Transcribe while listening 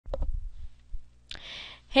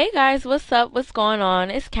Hey guys, what's up? What's going on?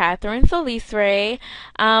 It's Catherine Solis Ray.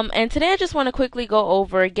 And today I just want to quickly go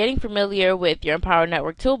over getting familiar with your Empower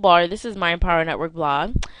Network toolbar. This is my Empower Network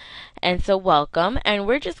blog. And so welcome. And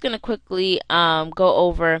we're just going to quickly go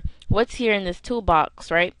over what's here in this toolbox,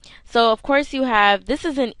 right? So of course you have, this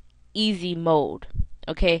is an easy mode.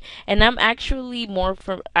 Okay, and I'm actually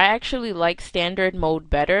I actually like standard mode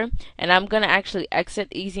better, and I'm gonna actually exit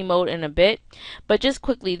easy mode in a bit. But just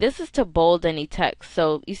quickly, this is to bold any text.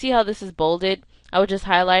 So you see how this is bolded? I would just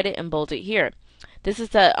highlight it and bold it here. This is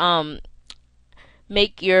to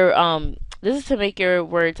make your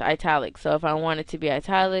words italic. So if I want it to be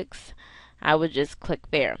italics, I would just click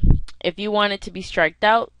there. If you want it to be striked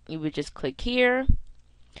out, you would just click here.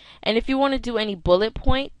 And if you want to do any bullet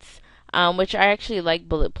points, which I actually like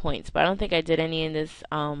bullet points, but I don't think I did any in this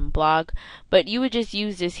blog. But you would just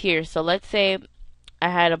use this here. So let's say I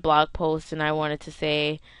had a blog post and I wanted to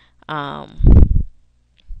say, let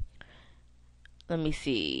me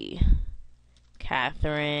see,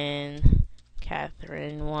 Catherine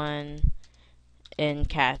 1, and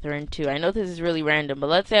Catherine 2. I know this is really random, but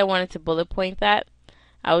let's say I wanted to bullet point that.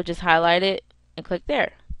 I would just highlight it and click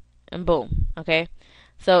there, and boom, okay?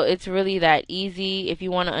 So it's really that easy. If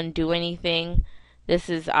you want to undo anything, this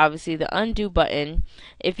is obviously the undo button.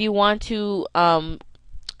 If you want to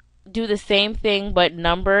do the same thing but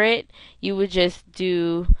number it, you would just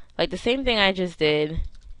do like the same thing I just did,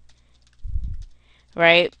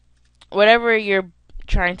 right? Whatever you're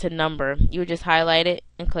trying to number, you would just highlight it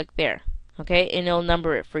and click there. Okay, and it'll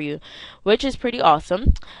number it for you, which is pretty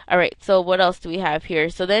awesome. Alright, so what else do we have here?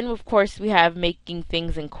 So then, of course, we have making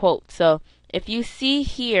things in quotes. So if you see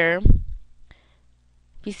here,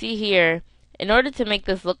 in order to make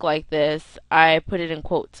this look like this, I put it in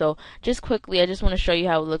quotes. So just quickly, I just want to show you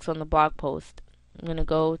how it looks on the blog post. I'm going to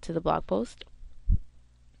go to the blog post.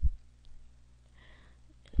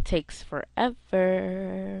 It takes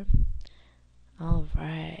forever.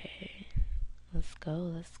 Alright. Let's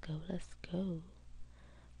go.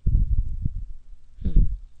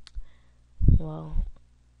 Well,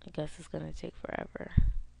 I guess it's going to take forever.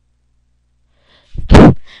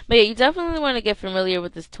 But yeah, you definitely want to get familiar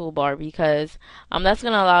with this toolbar because that's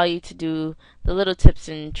going to allow you to do the little tips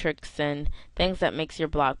and tricks and things that makes your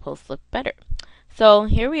blog post look better. So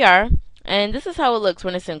here we are, and this is how it looks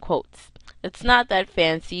when it's in quotes. It's not that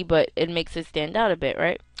fancy, but it makes it stand out a bit,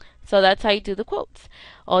 right? So that's how you do the quotes.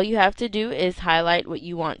 All you have to do is highlight what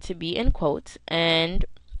you want to be in quotes and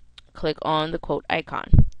click on the quote icon.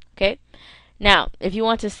 Okay? Now, if you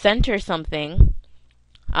want to center something,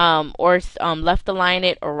 or left align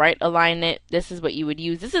it or right align it, this is what you would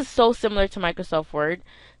use. This is so similar to Microsoft Word,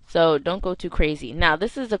 so don't go too crazy. Now,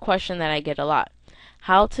 this is a question that I get a lot.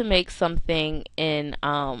 How to make something in,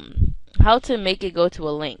 how to make it go to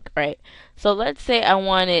a link, right? So let's say I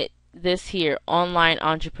wanted this here, online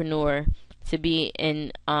entrepreneur, to be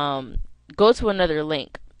in, go to another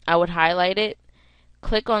link. I would highlight it,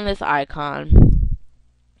 click on this icon,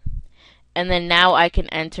 and then now I can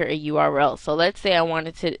enter a URL. So let's say I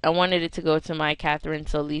wanted it to go to my Catherine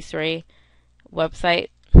Solis Ray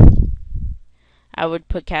website. I would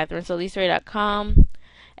put catherinesolisray.com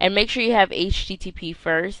and make sure you have HTTP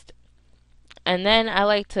first. And then I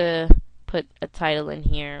like to put a title in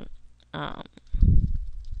here,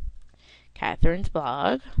 Catherine's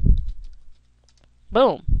blog.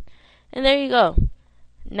 Boom. And there you go.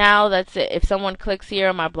 Now that's it. If someone clicks here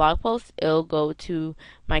on my blog post, it'll go to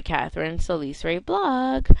my Catherine Solis Ray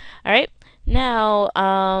blog. Alright. Now,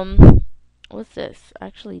 what's this? I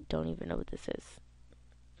actually don't even know what this is.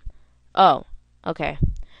 Oh, okay.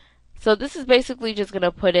 So this is basically just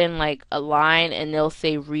gonna put in like a line and they'll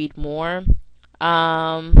say read more.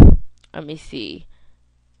 Let me see.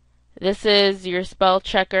 This is your spell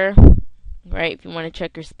checker, right? If you want to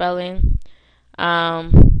check your spelling.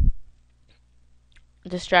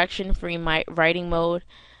 Distraction free writing mode.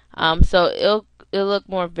 So it'll look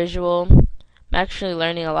more visual. I'm actually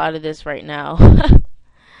learning a lot of this right now.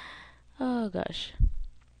 Oh gosh.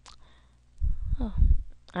 Oh,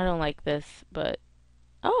 I don't like this, but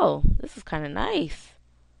oh, this is kind of nice.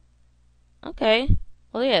 Okay.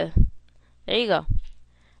 Well, yeah. There you go.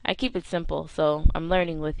 I keep it simple, so I'm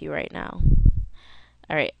learning with you right now.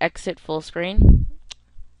 Alright, exit full screen.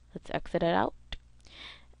 Let's exit it out.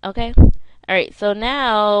 Okay. Alright, so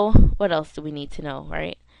now, what else do we need to know,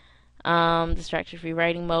 right? Distraction-free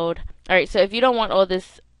writing mode. Alright, so if you don't want all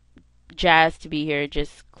this jazz to be here,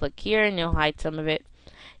 just click here and you'll hide some of it.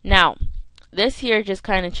 Now, this here just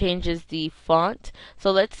kind of changes the font. So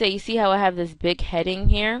let's say, you see how I have this big heading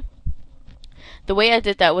here? The way I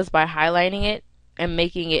did that was by highlighting it and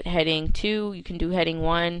making it heading 2. You can do heading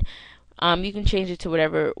 1. you can change it to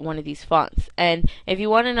whatever one of these fonts. And if you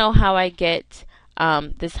want to know how I get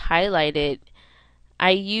this highlighted,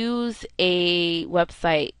 I use a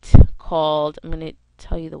website called, I'm going to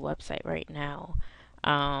tell you the website right now.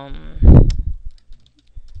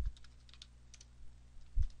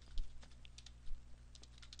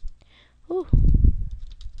 Ooh,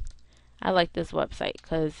 I like this website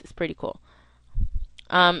because it's pretty cool.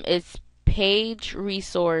 It's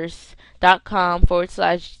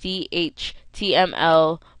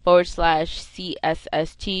pageresource.com/DHTML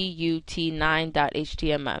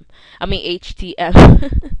 /CSSTUT9.html. I mean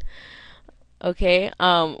HTML. Okay.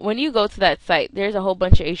 When you go to that site, there's a whole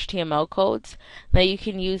bunch of HTML codes that you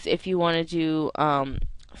can use if you want to do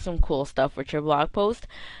some cool stuff with your blog post.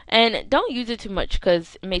 And don't use it too much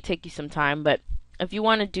because it may take you some time. But if you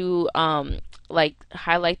want to do like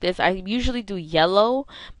highlight this, I usually do yellow,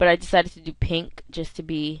 but I decided to do pink just to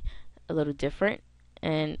be a little different.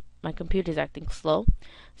 And my computer's acting slow,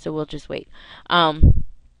 so we'll just wait. But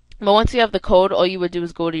once you have the code, all you would do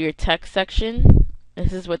is go to your text section.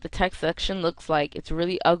 This is what the text section looks like. It's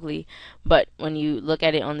really ugly, but when you look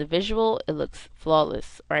at it on the visual, it looks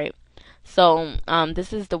flawless, right? So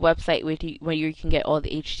this is the website where you can get all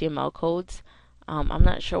the HTML codes. I'm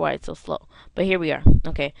not sure why it's so slow, but here we are.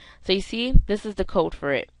 Okay, so you see, this is the code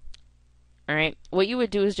for it. All right, what you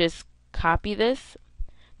would do is just copy this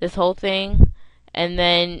whole thing, and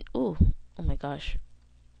then, oh my gosh.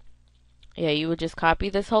 Yeah, you would just copy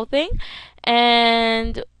this whole thing,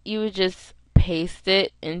 and you would just paste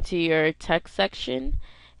it into your text section,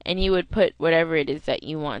 and you would put whatever it is that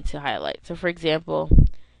you want to highlight. So for example,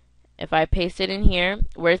 if I paste it in here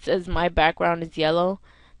where it says my background is yellow,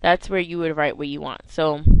 that's where you would write what you want.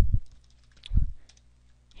 So,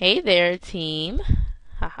 hey there, team.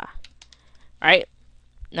 Haha. Alright,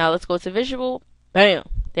 now let's go to visual. Bam!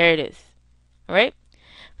 There it is. Alright?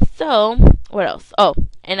 So, what else? Oh,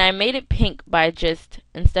 and I made it pink by just,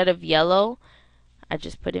 instead of yellow, I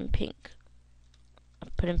just put in pink. I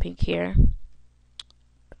put in pink here.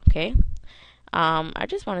 Okay. I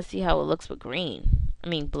just want to see how it looks with green. I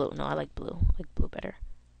mean blue. No, I like blue. I like blue better.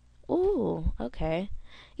 Ooh, okay.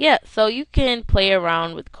 Yeah, so you can play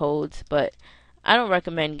around with codes, but I don't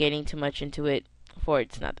recommend getting too much into it, for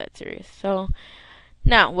it's not that serious. So,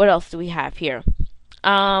 now, what else do we have here?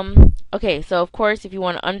 Okay, so of course, if you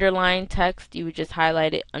want to underline text, you would just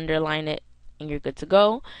highlight it, underline it, and you're good to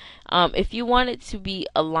go. If you want it to be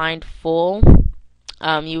aligned full,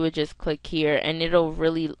 you would just click here, and it'll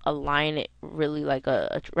really align it really like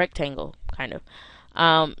a rectangle, kind of.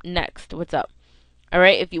 Next, what's up?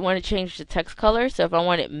 Alright, if you want to change the text color, so if I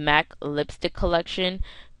wanted MAC lipstick collection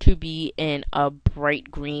to be in a bright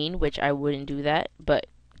green, which I wouldn't do that, but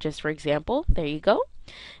just for example, there you go.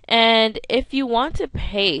 And if you want to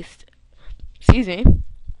paste, excuse me,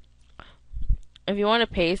 if you want to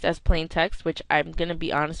paste as plain text, which I'm going to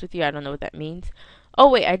be honest with you, I don't know what that means. Oh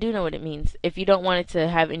wait, I do know what it means. If you don't want it to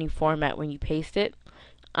have any format when you paste it,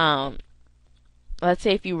 let's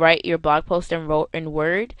say if you write your blog post in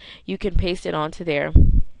Word, you can paste it onto there.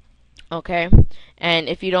 Okay? And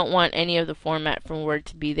if you don't want any of the format from Word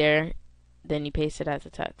to be there, then you paste it as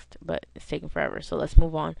a text. But it's taking forever, so let's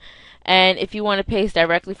move on. And if you want to paste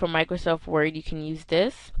directly from Microsoft Word, you can use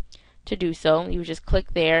this to do so. You would just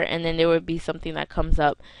click there, and then there would be something that comes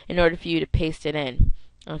up in order for you to paste it in.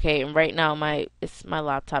 Okay, and right now my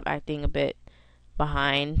laptop acting a bit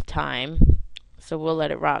behind time, so we'll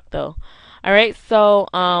let it rock though. Alright, so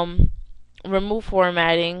remove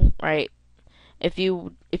formatting, right? If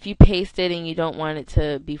you paste it and you don't want it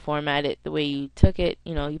to be formatted the way you took it,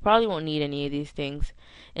 you probably won't need any of these things.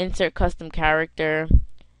 Insert custom character.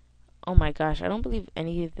 Oh my gosh, I don't believe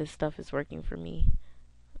any of this stuff is working for me,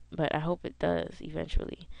 but I hope it does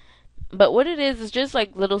eventually. But what it is just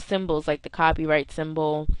like little symbols, like the copyright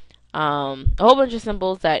symbol, a whole bunch of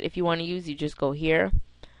symbols that if you want to use, you just go here.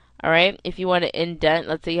 Alright, if you want to indent,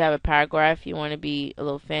 let's say you have a paragraph, you want to be a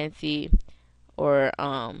little fancy, or,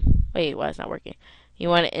 wait, why it's not working? You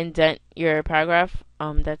want to indent your paragraph,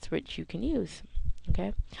 that's what you can use,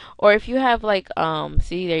 okay? Or if you have, like,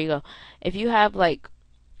 see, there you go. If you have, like,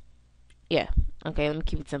 yeah, okay, let me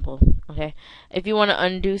keep it simple, okay? If you want to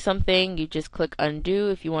undo something, you just click undo.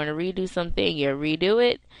 If you want to redo something, you redo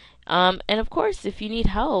it. And of course, if you need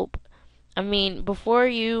help, I mean, before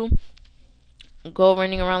you go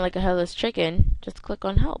running around like a headless chicken, just click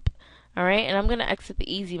on help. Alright, and I'm going to exit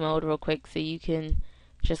the easy mode real quick so you can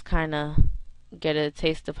just kind of get a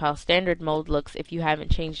taste of how standard mode looks if you haven't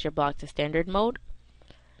changed your blog to standard mode.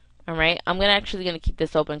 Alright, I'm actually going to keep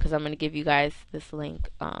this open because I'm going to give you guys this link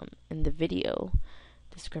in the video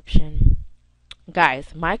description.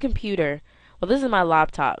 Guys, my computer, well, this is my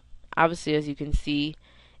laptop. obviously, as you can see,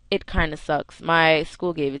 it kind of sucks. My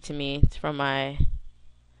school gave it to me. It's from my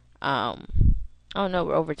um oh no,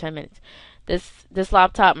 we're over 10 minutes. This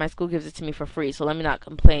laptop, my school gives it to me for free, so let me not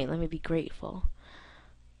complain. Let me be grateful.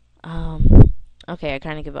 Okay, I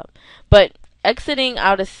kind of give up. But exiting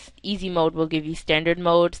out of easy mode will give you standard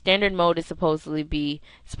mode. Standard mode is supposedly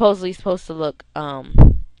supposed to look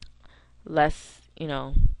less,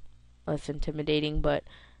 less intimidating, but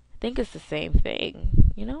I think it's the same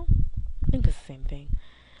thing, I think it's the same thing.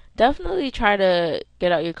 Definitely try to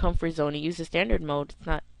get out your comfort zone and use the standard mode. It's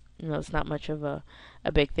not, it's not much of a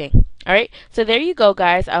big thing. All right, so there you go,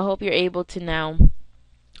 guys. I hope you're able to now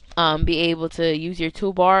be able to use your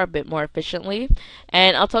toolbar a bit more efficiently.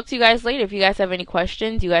 And I'll talk to you guys later. If you guys have any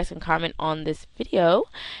questions, you guys can comment on this video.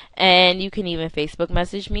 And you can even Facebook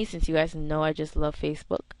message me, since you guys know I just love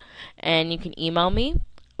Facebook. And you can email me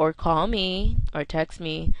or call me or text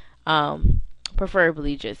me.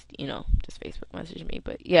 Preferably just, just Facebook message me.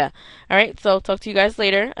 But yeah. Alright, so talk to you guys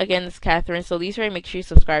later. Again, this is Catherine Solis. Make sure you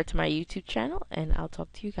subscribe to my YouTube channel. And I'll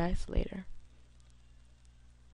talk to you guys later.